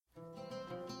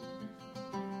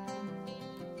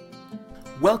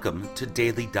Welcome to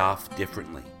Daily Daf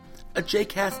Differently, a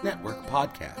JCast Network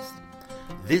podcast.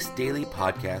 This daily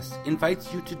podcast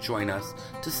invites you to join us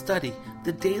to study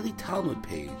the daily Talmud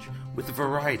page with a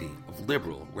variety of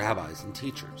liberal rabbis and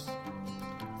teachers.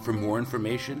 For more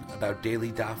information about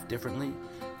Daily Daf Differently,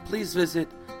 please visit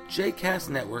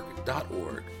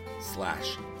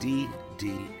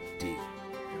jcastnetwork.org/DDD.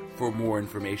 For more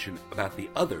information about the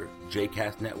other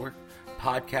JCast Network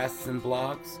podcasts and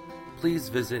blogs, please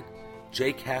visit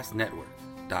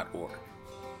jcastnetwork.org.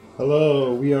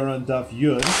 Hello, we are on Daf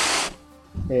Yud,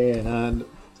 and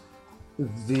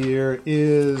there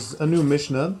is a new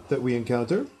Mishnah that we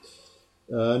encounter.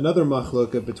 Another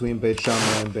machloka between Beit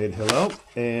Shammai and Beit Hillel,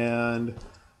 and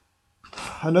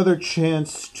another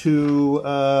chance to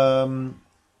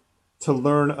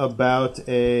learn about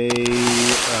a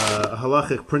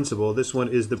halachic principle. This one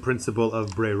is the principle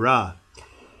of bereirah.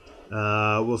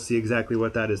 We'll see exactly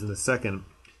what that is in a second.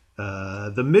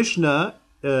 The Mishnah,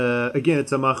 again,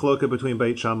 it's a machloka between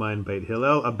Beit Shammai and Beit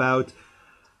Hillel about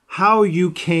how you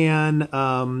can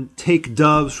take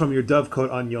doves from your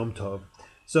dovecote on Yom Tov.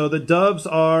 So the doves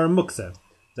are muktzeh.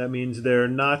 That means they're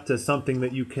not something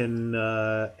that you can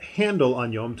handle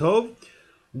on Yom Tov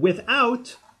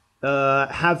without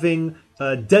having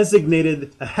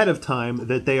designated ahead of time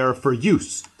that they are for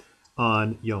use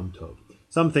on Yom Tov.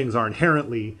 Some things are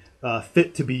inherently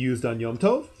fit to be used on Yom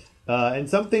Tov, and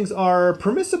some things are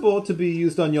permissible to be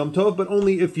used on Yom Tov, but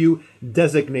only if you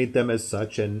designate them as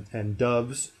such. And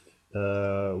doves,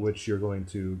 which you're going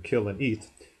to kill and eat,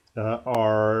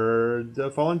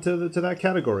 fall into that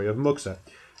category of muktzeh.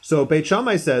 So Beit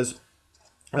Shammai says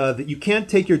that you can't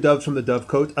take your doves from the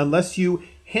dovecote unless you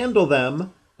handle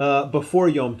them before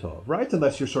Yom Tov, right?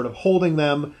 Unless you're sort of holding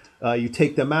them, you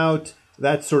take them out.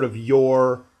 That's sort of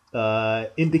your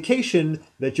indication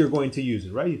that you're going to use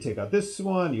it, right? You take out this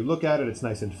one, you look at it, it's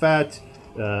nice and fat,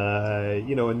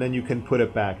 and then you can put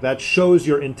it back. That shows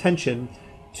your intention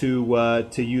to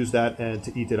use that and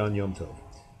to eat it on Yom Tov.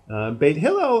 Beit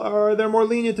Hillel, they're more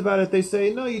lenient about it. They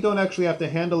say, no, you don't actually have to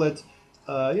handle it.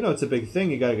 It's a big thing.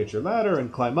 You got to get your ladder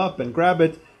and climb up and grab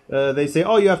it. They say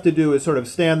all you have to do is sort of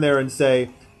stand there and say,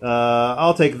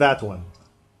 I'll take that one.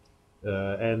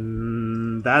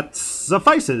 And that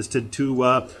suffices to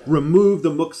remove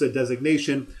the muktzeh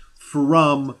designation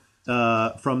from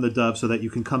the dove so that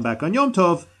you can come back on Yom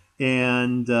Tov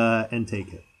and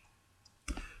take it.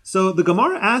 So the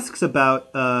Gemara asks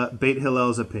about Beit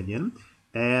Hillel's opinion,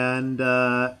 and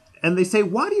they say,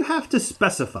 why do you have to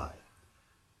specify?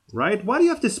 Right? Why do you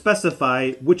have to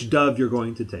specify which dove you're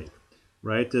going to take?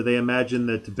 Right? They imagine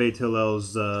that Beit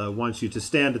Hillel's wants you to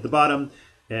stand at the bottom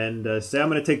and say, I'm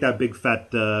going to take that big fat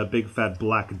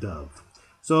black dove.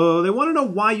 So they want to know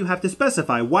why you have to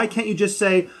specify. Why can't you just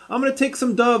say, I'm going to take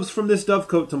some doves from this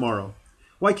dovecote tomorrow?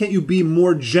 Why can't you be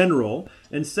more general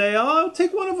and say, I'll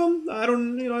take one of them. I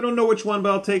don't know which one,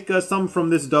 but I'll take some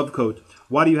from this dovecote.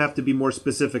 Why do you have to be more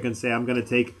specific and say, I'm going to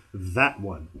take that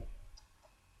one?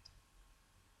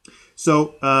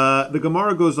 So the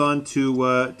Gemara goes on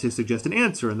to suggest an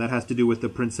answer, and that has to do with the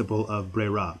principle of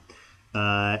bereirah.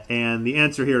 And the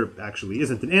answer here actually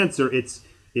isn't an answer. It's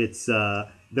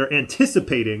they're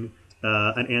anticipating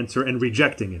an answer and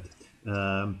rejecting it.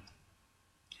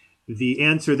 The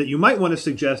answer that you might want to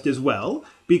suggest is, well,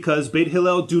 because Beit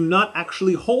Hillel do not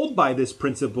actually hold by this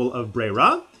principle of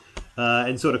bereirah,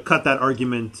 and so to cut that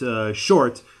argument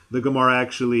short, the Gemara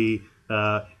actually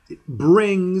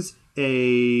brings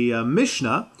a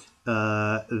Mishnah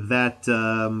that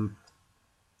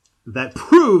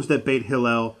proves that Beit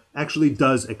Hillel actually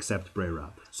does accept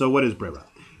bereirah. So what is bereirah?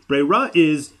 Bereirah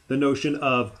is the notion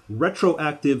of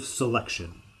retroactive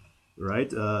selection, right?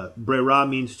 Bereirah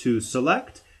means to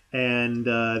select, and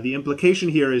the implication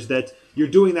here is that you're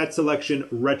doing that selection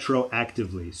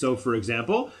retroactively. So, for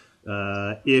example,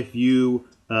 if you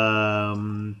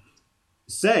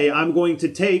say, I'm going to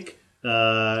take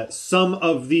some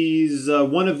of these,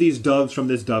 one of these doves from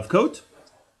this dovecote,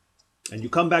 and you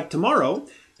come back tomorrow,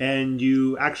 and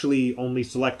you actually only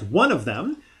select one of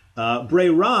them,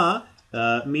 bereirah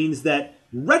means that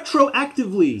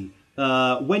retroactively,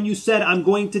 when you said, I'm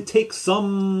going to take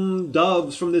some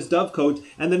doves from this dovecote,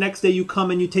 and the next day you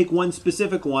come and you take one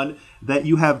specific one, that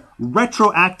you have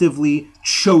retroactively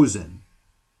chosen,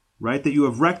 right? That you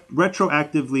have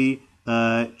retroactively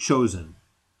chosen.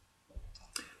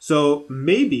 So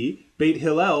maybe Beit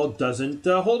Hillel doesn't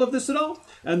hold of this at all.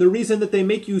 And the reason that they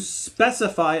make you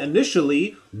specify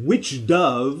initially which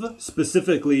dove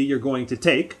specifically you're going to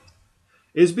take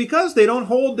is because they don't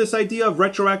hold this idea of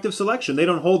retroactive selection. They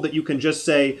don't hold that you can just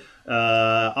say,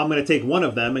 I'm going to take one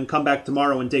of them and come back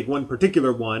tomorrow and take one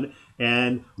particular one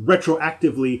and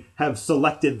retroactively have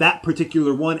selected that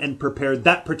particular one and prepared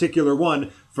that particular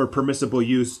one for permissible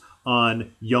use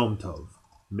on Yom Tov.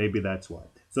 Maybe that's why.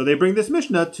 So they bring this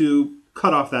Mishnah to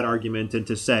cut off that argument and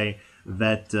to say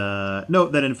that,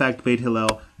 that in fact Beit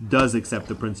Hillel does accept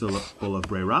the principle of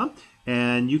bereirah.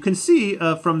 And you can see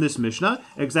from this Mishnah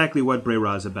exactly what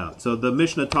bereirah is about. So the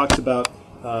Mishnah talks about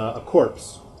a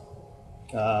corpse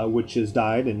which has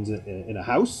died in a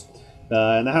house.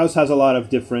 And the house has a lot of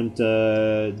different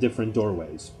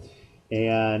doorways.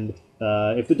 And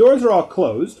if the doors are all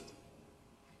closed,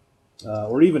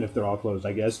 or even if they're all closed,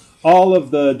 I guess, all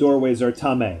of the doorways are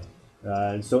tameh.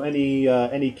 And so any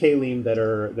kalim that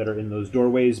are in those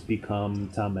doorways become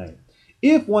tameh.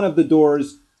 If one of the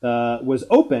doors was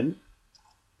open,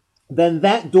 then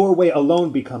that doorway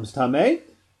alone becomes tameh,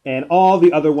 and all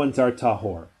the other ones are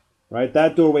tahor. Right?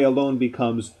 That doorway alone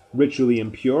becomes ritually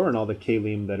impure, and all the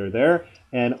kalim that are there,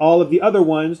 and all of the other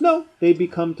ones, no, they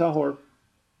become tahor.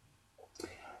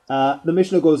 The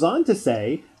Mishnah goes on to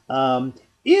say,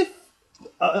 if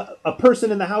a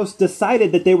person in the house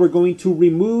decided that they were going to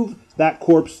remove that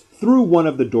corpse through one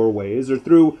of the doorways or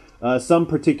through some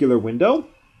particular window,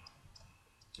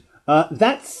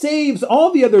 that saves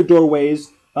all the other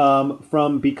doorways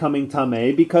from becoming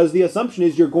tameh, because the assumption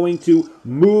is you're going to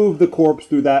move the corpse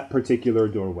through that particular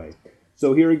doorway.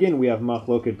 So here again we have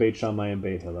machloket Beit Shammai and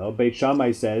Beit Hillel. Beit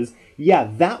Shammai says, yeah,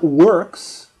 that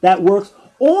works. That works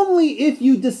only if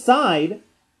you decide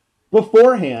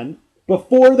beforehand,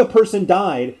 before the person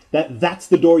died, that that's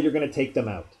the door you're going to take them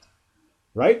out.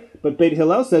 Right? But Beit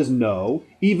Hillel says no,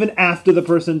 even after the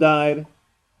person died.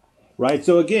 Right?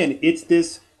 So again, it's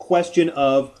this question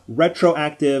of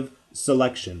retroactive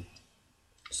selection.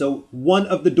 So one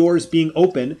of the doors being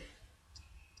open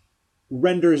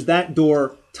renders that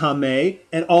door tameh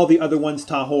and all the other ones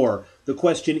tahor. The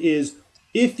question is,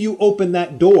 if you open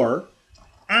that door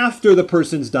after the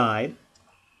person's died,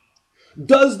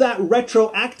 does that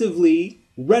retroactively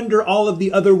render all of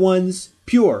the other ones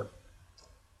pure?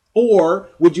 Or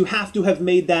would you have to have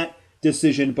made that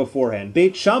decision beforehand?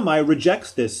 Beit Shammai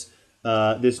rejects this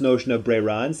notion of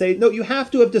bereirah and say, no, you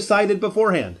have to have decided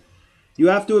beforehand. You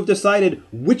have to have decided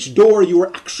which door you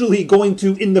were actually going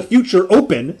to, in the future,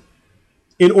 open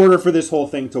in order for this whole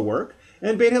thing to work.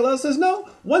 And Beit Hillel says, no,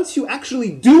 once you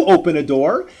actually do open a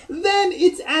door, then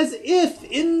it's as if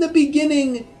in the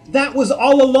beginning that was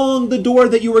all along the door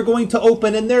that you were going to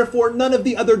open, and therefore none of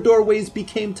the other doorways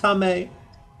became tameh.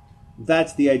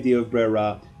 That's the idea of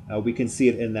bereirah. We can see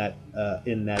it in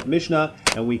that Mishnah,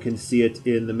 and we can see it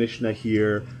in the Mishnah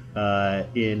here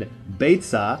in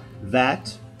Beitza,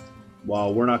 that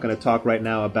while we're not going to talk right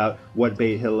now about what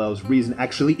Beit Hillel's reason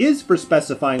actually is for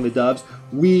specifying the doves,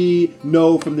 we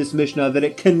know from this Mishnah that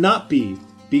it cannot be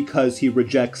because he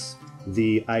rejects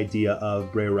the idea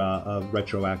of bereirah, of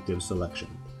retroactive selection.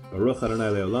 Baruch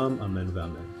Adonai Le'olam, Amen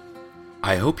v'Amen.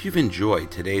 I hope you've enjoyed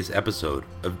today's episode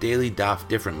of Daily Daf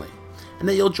Differently, and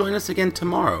that you'll join us again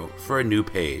tomorrow for a new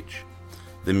page.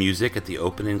 The music at the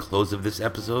open and close of this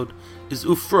episode is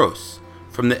Ufros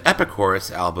from the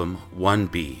Epichorus album One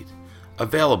Bead,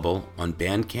 available on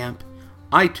Bandcamp,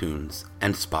 iTunes,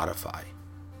 and Spotify.